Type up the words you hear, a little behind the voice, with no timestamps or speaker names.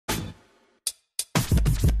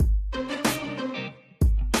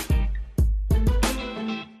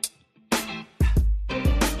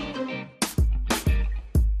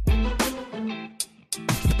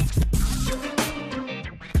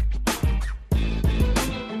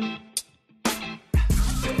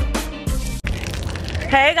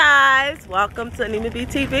Hey guys, welcome to Anima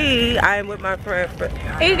BTV. I am with my friend.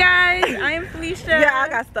 Hey guys, I am Felicia. Yeah, I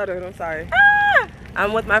got stuttered. I'm sorry. Ah!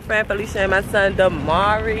 I'm with my friend Felicia and my son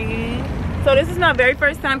Damari. So this is my very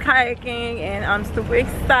first time kayaking, and I'm super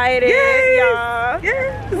excited, y'all.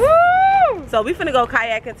 Yes. Woo! So we finna go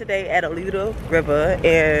kayaking today at Oleta River,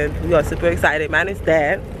 and we are super excited. Mine is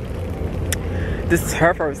Dad. This is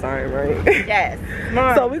her first time, right? Yes.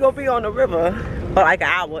 So we gonna be on the river for like an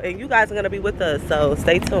hour, and you guys are gonna be with us. So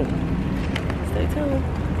stay tuned. Stay tuned.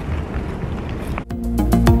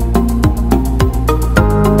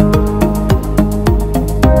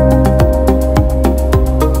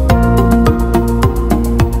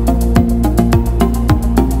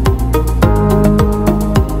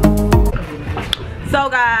 So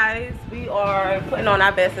guys, we are putting on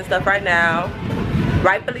our vests and stuff right now.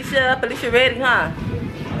 Right, Felicia? Felicia ready, huh?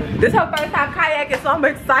 This is her first time kayaking, so I'm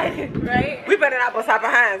excited. Right? We better not bust our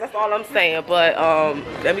behinds, that's all I'm saying. But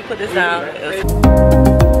let me put this down.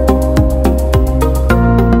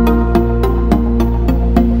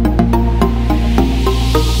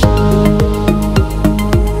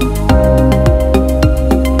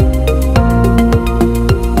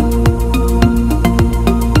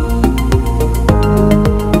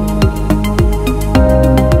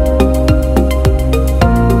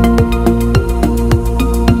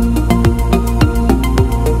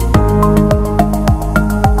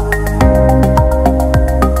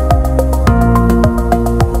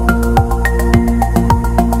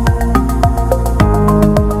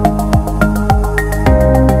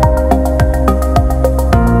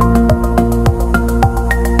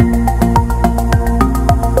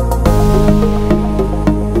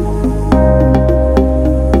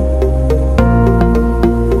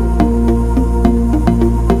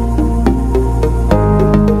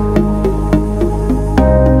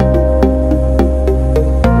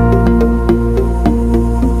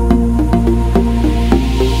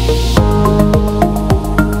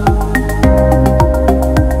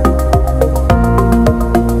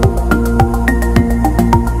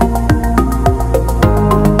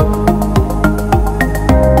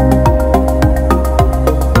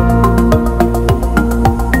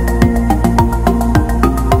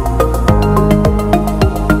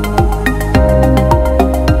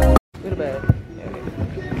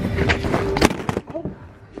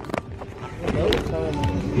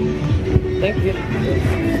 Thank you.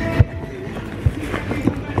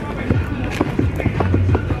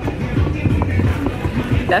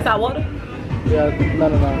 That's our water? Yeah, no.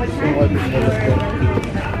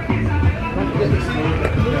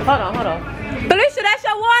 Hold on. Felicia, that's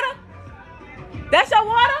your water? That's your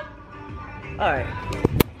water? Alright.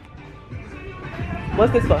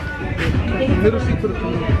 What's this for? Middle seat for the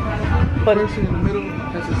person in the middle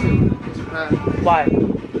has to sit. It's a pass. Why?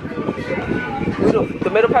 The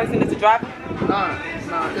middle person is the driver? Nah.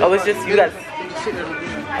 Oh, it's just you guys. Just sit there.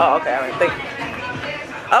 Oh, okay, alright, thank you.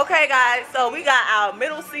 Okay guys, so we got our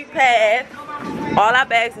middle seat pad, all our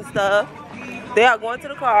bags and stuff. They are going to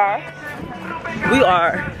the car. We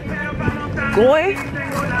are going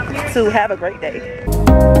to have a great day.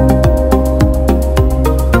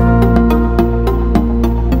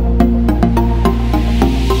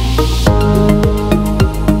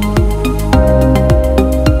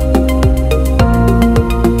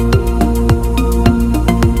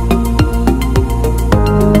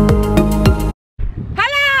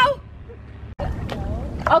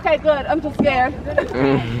 Okay, good. I'm just scared.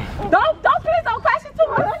 Don't question too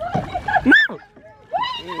much.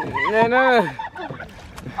 No.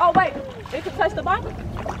 Oh wait, it can touch the bottom?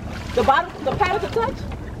 The paddle can touch?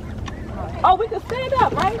 Oh, we can stand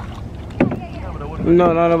up, right?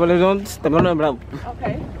 No, but don't step on the.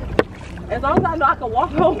 Okay. As long as I know I can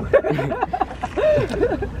walk home.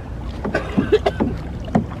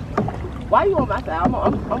 Why are you on my side?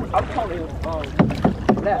 I'm totally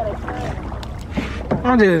left.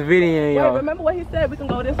 I'm just videoing y'all. Wait, remember what he said? We can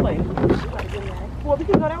go this way. Well, we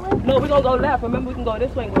can go that way? No, we're gonna go left. Remember, we can go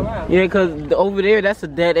this way and go around. Yeah, because over there, that's a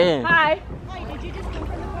dead end. Hi. Wait, did you just come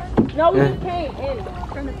from the park? No, we just came in.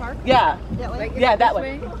 From the park? Yeah. That way? Yeah, that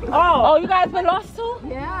way. Oh, you guys been lost too?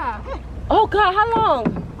 Yeah. Oh God, how long?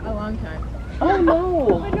 A long time. Oh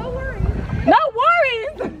no. But no worries. No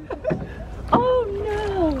worries. Oh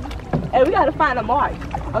no. Hey, we gotta find a mark.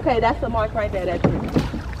 Okay, that's the mark right there. That's it.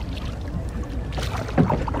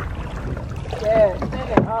 Yeah,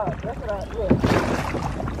 stand up. That's what I look.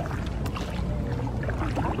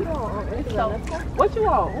 What you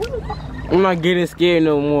want? I'm not getting scared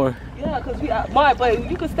no more. Yeah, because we are, but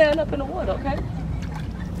you can stand up in the water, okay?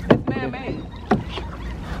 It's man-made.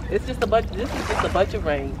 It's just a bunch, this is just a bunch of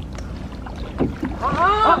rain.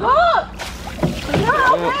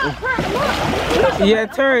 Yeah,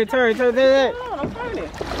 turn. I'm turning.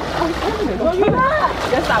 No, you're not.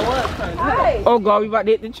 Yes, I was turning. Hey. Oh God, we about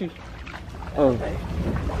to hit the tree. Oh.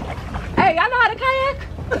 Hey, y'all know how to kayak?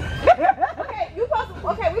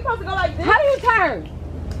 Okay, we supposed to go like this. How do you turn?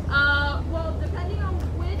 Well, depending on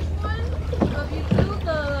which one of you do,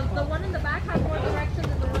 the one in the back has more direction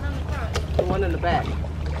than the one on the front. The one in the back.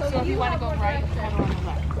 So if you want to go right, paddle on the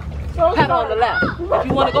left. Paddle on the left. If you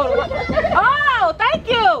want to go to one. Oh, thank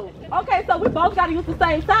you. Okay, so we both got to use the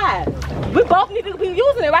same side. We both need to be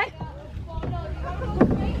using it, right?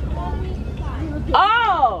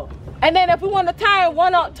 Oh, and then if we want to turn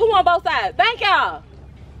two on both sides. Thank y'all.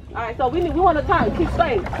 All right, so we want to turn. Keep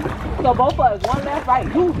straight. So both of us, one left, right.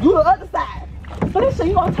 You the other side. Felicia,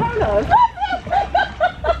 you gonna turn us?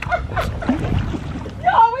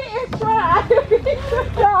 Yo, we in try.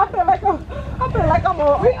 Yo, I feel like I'm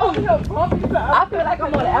on. We on here bumping. I feel like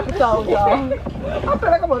I'm on the episode,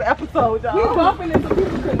 y'all. We bumping into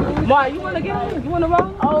people. Ma, you wanna get on? You wanna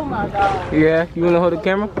roll? Oh my God. Yeah, you wanna hold the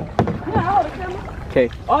camera? Yeah, hold the camera. Okay.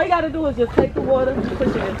 All you gotta do is just take the water, push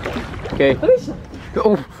it in. Okay. Felicia.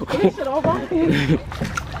 Oh. Felicia, don't rock in.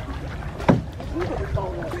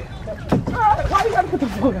 Why you gotta put the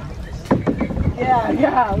phone out? Yeah,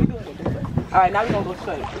 we doing it. All right, now we gonna go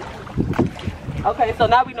straight. Okay, so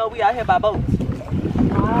now we know we out here by boats.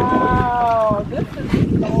 Wow, this is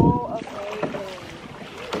so amazing.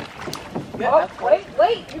 Yeah,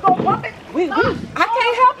 wait, you gonna bump it? I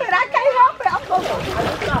can't help it. I'm so sorry.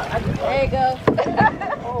 There you go.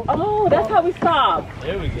 Oh, that's how we stop.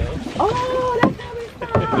 There we go. Oh, that's how we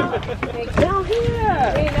stop. Down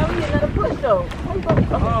here. Hey, now we need another push though.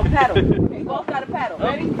 Paddle. We both got to paddle.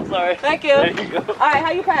 Ready? Sorry. Thank you. There you go. All right,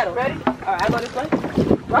 how you paddle? Ready? All right, I go this way.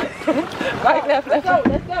 Right, left. Let's go.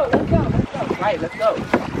 Right, let's go.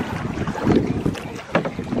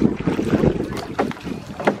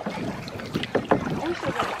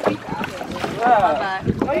 Yeah.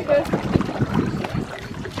 Oh, you good?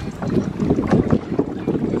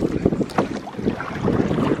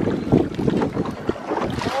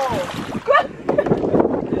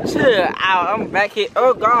 Chill out, I'm back here.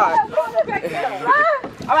 Oh God.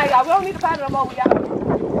 All right, y'all, we don't need to paddle no more. We got.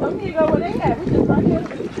 Let me go where they at. We just right here in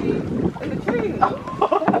the tree.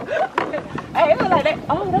 Hey, it look like that.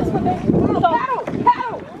 Oh, that's what they. So,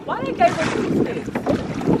 paddle. Why they gave us 2 sticks?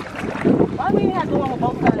 Why we didn't have to go on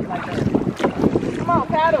both sides like that? Come on,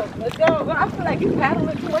 paddle. Let's go. Well, I feel like you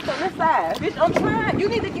paddling too much on this side. Bitch, I'm trying. You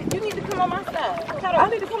need to come on my side. Paddle. I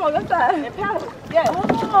need to come on your side and paddle. Yeah.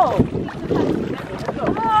 Oh.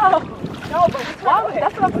 No, but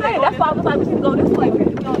that's what I'm saying. That's why I was like, we need to go this way. We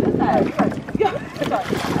need to go on this side.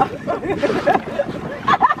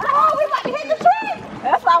 Oh, we about to hit the tree.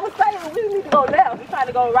 That's why I was saying we need to go left. We trying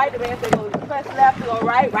to go right. The man said go press left to go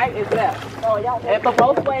right. Right is left. Oh, y'all. And for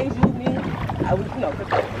both ways, you me.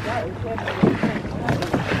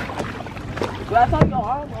 Well, I told you your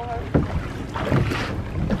arm will hurt.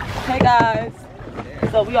 Hey guys,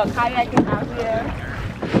 so we are kayaking out here.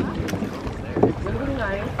 Really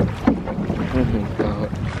nice.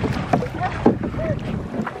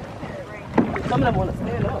 Some of them want to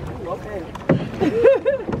stand up. Ooh, okay.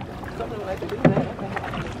 Some of them like to do that.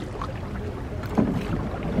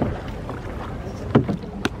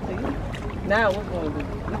 Okay. Now what's going to do?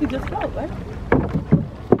 We can just float, right?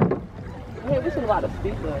 Hey, we should allow the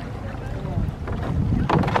speaker.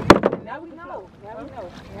 Now we know.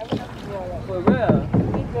 For real.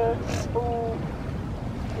 Speaker, food,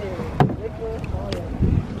 liquor, all that.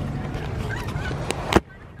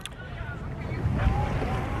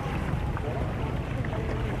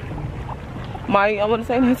 Mike, I want to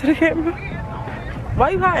say that to the camera. Why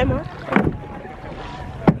you hiding, Ma?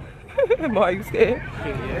 Ma, you scared?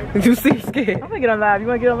 Yeah. You see scared? I'm gonna get on live. You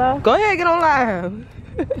wanna get on live? Go ahead, get on live.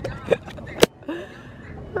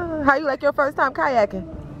 How you like your first time kayaking?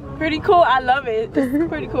 Pretty cool. I love it.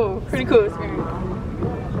 Pretty cool. Pretty cool experience.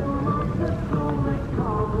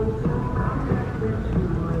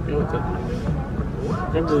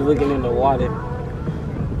 I'm just looking in the water.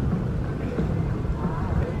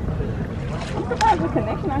 I'm surprised the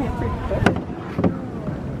connection out here is pretty good.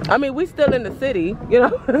 I mean, we still in the city, you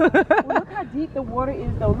know. Well, look how deep the water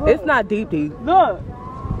is, though. Look. It's not deep. Look.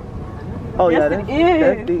 Oh yes, yeah, it is.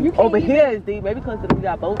 That's deep. You can't Over even... here is deep. Maybe because we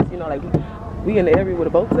got boats, you know, like we in the area where the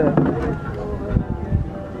boats are.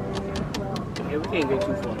 Yeah, we can't get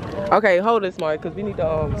too far. Okay, hold this, Mark, because we need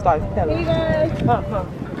to start pedaling. Hey guys. Start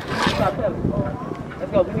pedaling.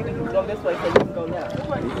 Let's go. We need to go this way so we can go left.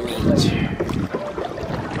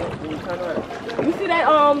 You see that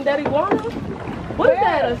that iguana? What is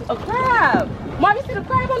that? A crab. Mark, you see the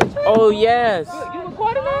crab on the tree? Oh yes. You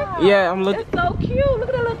recording that? Yeah, I'm looking. It's so cute. cute. Look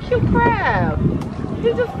at that little cute crab.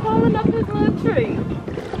 He's just pulling up his little tree.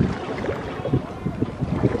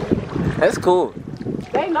 That's cool.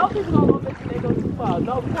 They know people don't want to they go too far.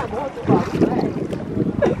 No, we can't go too far.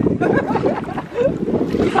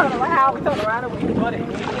 We turn around, we turn around and we go to the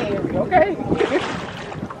okay?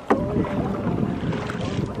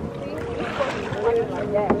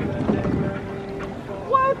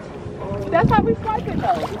 What? That's how we swipe it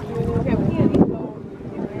though. Okay, we can't even go.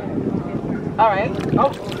 Alright.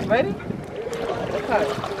 Oh, ready? Okay.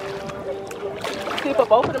 See, for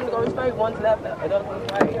both of them to go straight, one's left, the other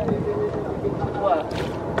one's right. What?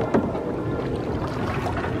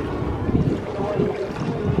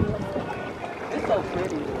 It's so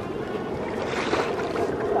pretty.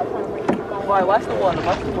 Alright, watch the water.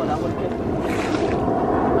 Watch the water. I want to kiss it.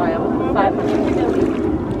 Alright, I'm going to side for you.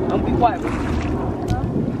 I'm going to be quiet.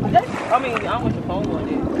 I mean, I don't want your phone going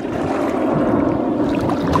there.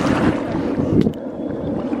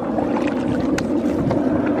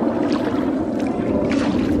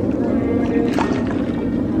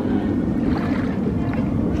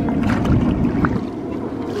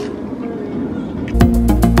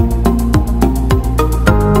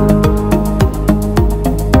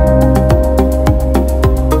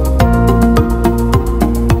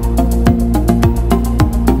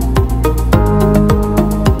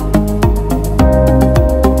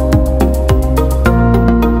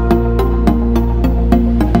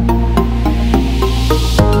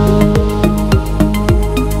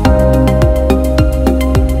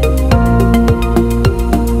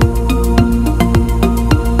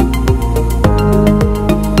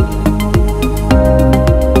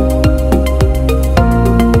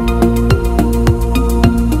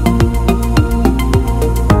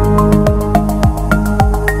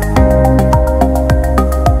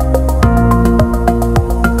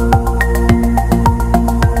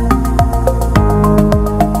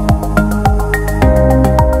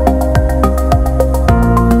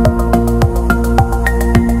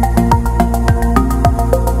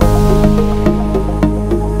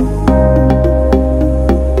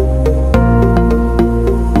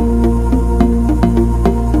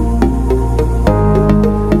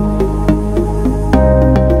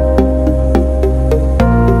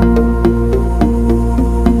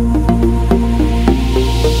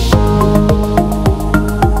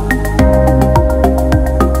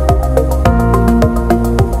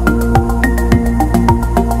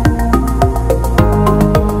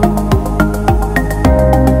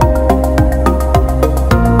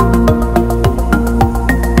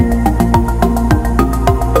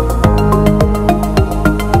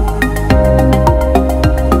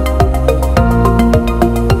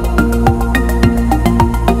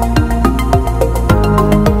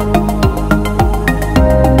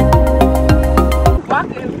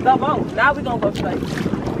 Now we gonna go straight.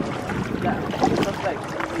 Yeah, go straight.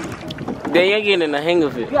 Then you're getting in the hang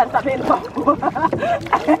of it. You gotta stop hitting the phone.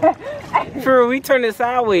 For real, we turn it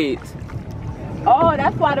sideways. Oh,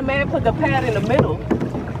 that's why the man put the pad in the middle.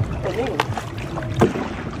 For me.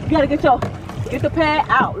 You gotta get the pad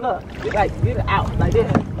out. Look, like get it out like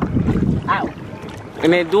this. Out.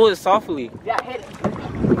 And then do it softly. Yeah, hit it.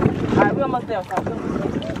 All right, we almost there. Alright,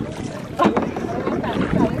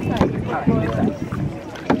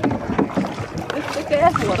 Let's stick the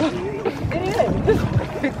ass water. It is. Just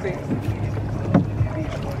fix it.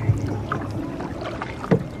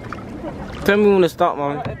 Tell me when to stop,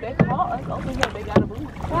 Mommy. If they call us over here, they gotta move.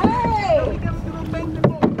 Hey!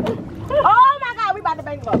 Oh my God, we about to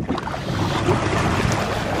bang the boat.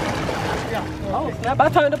 Oh snap! I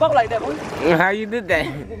turned the boat like that, boy. How you did that?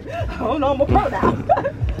 Oh no, I'm a pro now.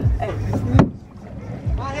 Hey.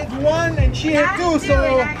 I had one and she had two, so.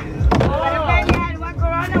 Everybody had one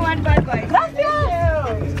Corona, one Bud Boy. That's it.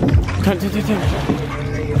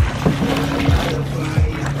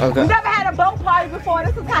 Okay. We never had a boat party before.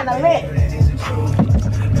 This is kind of lit. Here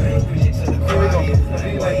we go. It'll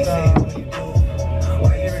be like,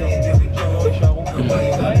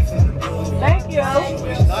 Thank you. Thank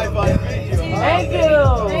you.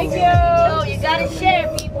 Thank you. Oh, you gotta share,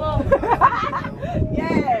 people.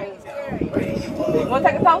 Yay. You want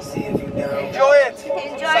to take a toast? enjoy it.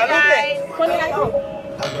 Enjoy, guys.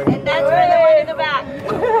 2019. And that's for the one in the back.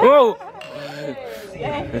 Whoa! You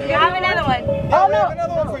have another one. Oh We have no.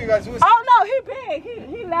 another one for you guys. Who's Oh no, he big.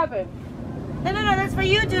 He 11. No, that's for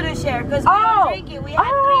you two to share because we Oh. don't drink it. We have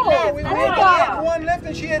Oh, three left. we That's had why. one left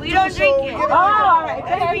and she had We two, don't so drink we it. give it Oh, to her. all right.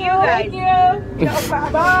 That's for Thank you you. guys. Thank you.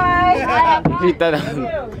 Bye. She thought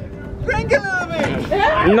Drink a little bit.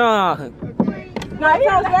 Nah. No, he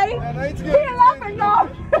was ready. Yeah, no, it's He good. It's laughing, good. no.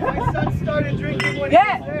 My son started drinking when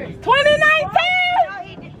Yeah. he was 2019. No,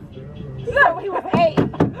 he did. Look, he was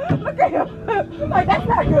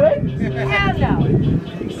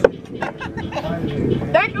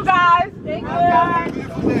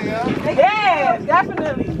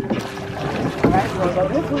wanna go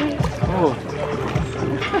this way? Oh.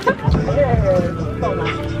 Yeah, so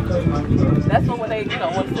nice. That's when they, you know,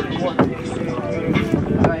 want to sit in water.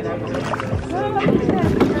 Alright, that's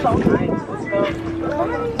so nice.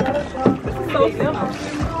 This is so simple.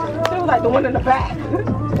 It was like the one in the back.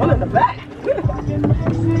 One in the back.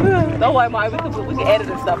 Don't worry, Mari, we can edit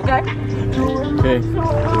and stuff, okay? Okay.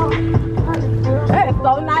 That's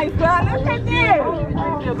so nice, girl. Look at this.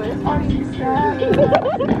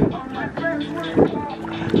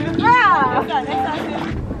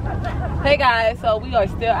 Hey guys, so we are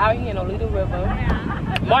still out here in Oleta River.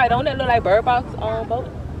 Mari, don't that look like Bird Box boat?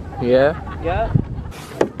 Yeah. Yeah.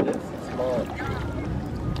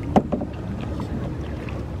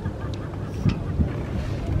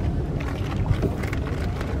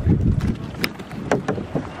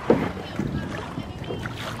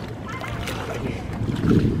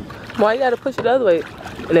 Why you gotta push it the other way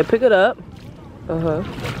and then pick it up?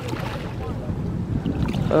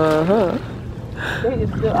 They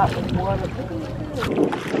just still out in the water.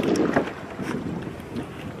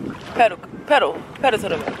 Pedal to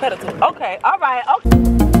the pedal to the. Okay, all right, okay.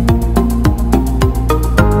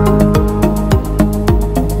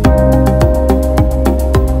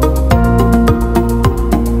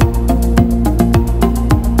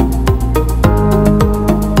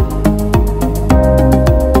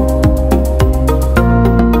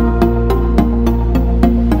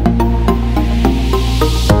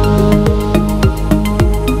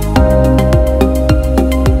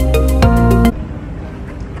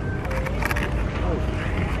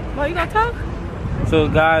 You gonna talk? So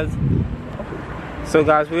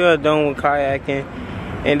guys, we are done with kayaking,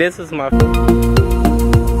 and this is my.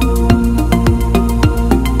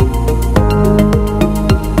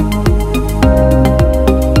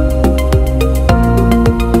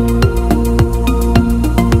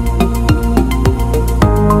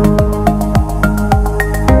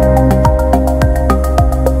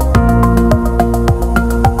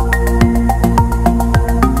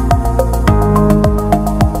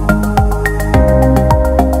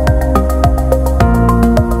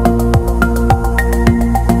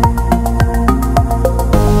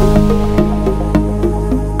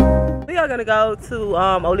 Gonna go to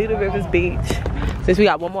Oleta River's beach since we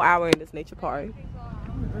got 1 more hour in this nature park.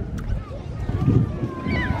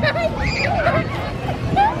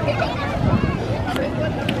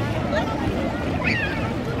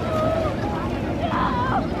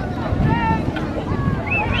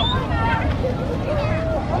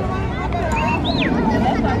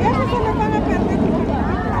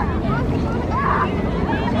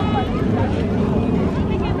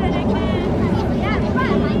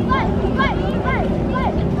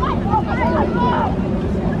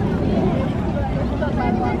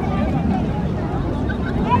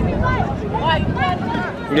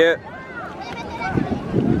 Yeah.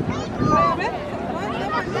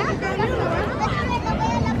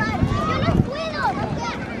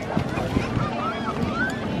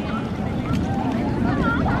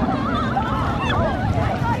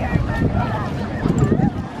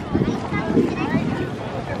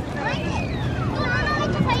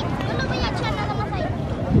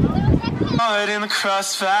 In the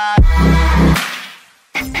crossfire.